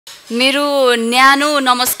मेरो न्यानो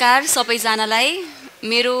नमस्कार सबैजनालाई।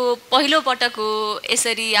 मेरो पहिलो पटक हो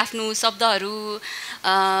यसरी आफ्नो शब्दहरू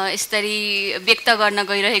यसरी व्यक्त गर्न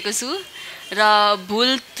गइरहेको छु र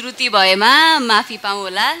भुल त्रुटि भएमा माफी पाऊँ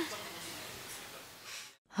होला।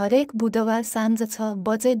 हरेक बुधबार साँझ 6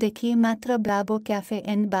 बजेदेखि मात्र ब्राभो क्याफे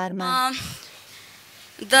एन्ड बारमा।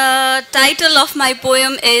 The title of my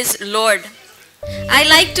poem is Lord. I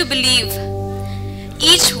like to believe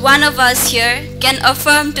each one of us here can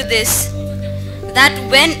affirm to this, that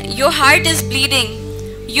when your heart is bleeding,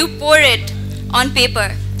 you pour it on paper.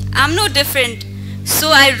 I'm no different, so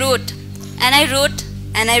I wrote, and I wrote,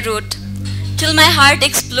 and I wrote, till my heart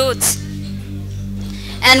explodes.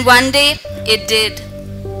 And one day it did,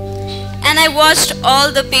 and I watched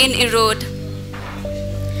all the pain erode,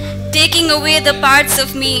 taking away the parts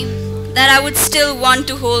of me that I would still want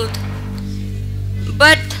to hold.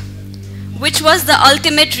 But which was the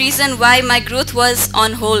ultimate reason why my growth was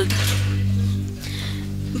on hold.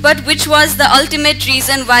 But which was the ultimate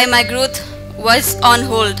reason why my growth was on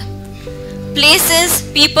hold. Places,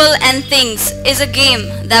 people and things is a game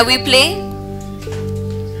that we play.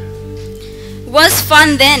 Was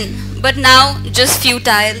fun then, but now just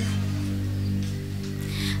futile.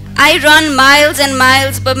 I run miles and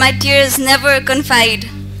miles, but my tears never confide.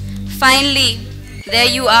 Finally,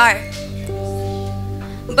 there you are.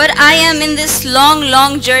 But I am in this long,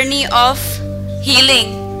 long journey of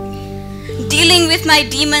healing, dealing with my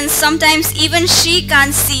demons. Sometimes even she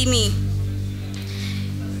can't see me.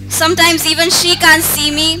 Sometimes even she can't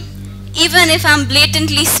see me, even if I'm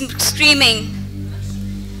blatantly screaming.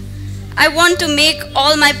 I want to make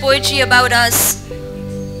all my poetry about us.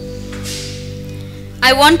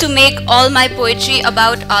 I want to make all my poetry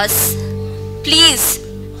about us. Please,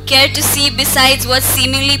 care to see besides what's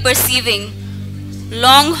seemingly perceiving?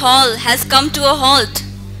 Long haul has come to a halt.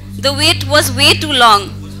 The wait was way too long.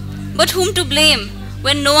 But whom to blame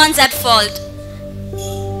when no one's at fault?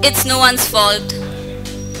 It's no one's fault.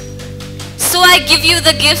 So I give you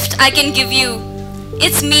the gift I can give you.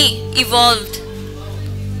 It's me, evolved.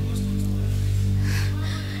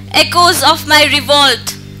 Echoes of my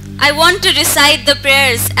revolt. I want to recite the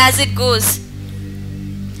prayers as it goes.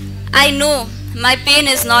 I know my pain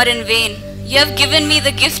is not in vain. You have given me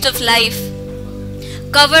the gift of life.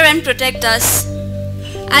 Cover and protect us.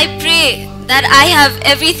 I pray that I have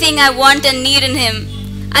everything I want and need in Him.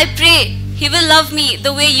 I pray He will love me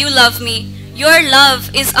the way you love me. Your love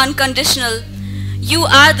is unconditional. You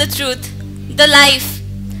are the truth, the life.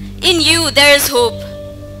 In you there is hope.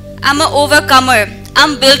 I'm an overcomer.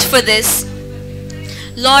 I'm built for this.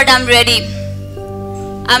 Lord, I'm ready.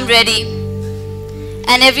 I'm ready.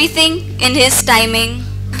 And everything in His timing.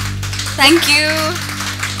 Thank you.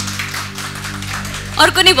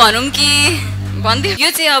 अर्को नि भनौँ कि भन्दै यो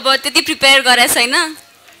चाहिँ अब त्यति prepare गरे छैन,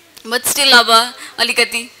 बट स्टिल अब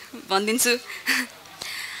अलिकति भनिदिन्छु।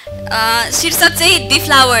 शीर्षक चाहिँ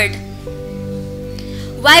Deflowered.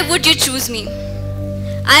 Why would you choose me?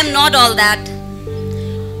 I am not all that.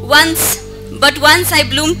 Once I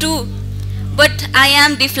bloomed too, but I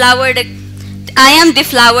am deflowered. I am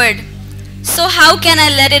deflowered. So how can I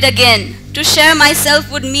let it again? To share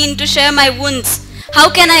myself would mean to share my wounds. How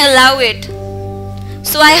can I allow it?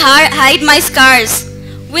 So I hide my scars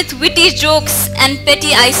with witty jokes and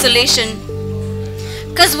petty isolation.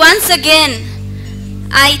 'Cause once again,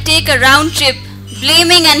 I take a round trip,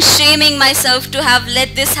 blaming and shaming myself to have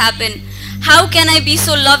let this happen. How can I be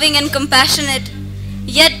so loving and compassionate,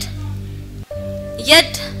 yet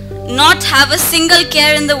not have a single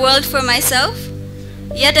care in the world for myself?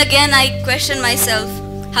 Yet again I question myself.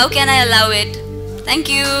 How can I allow it?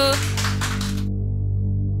 Thank you.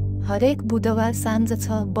 हरेक बुधबार साँझ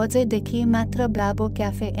 6 बजेदेखि मात्र Bravo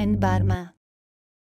cafe end बारमा।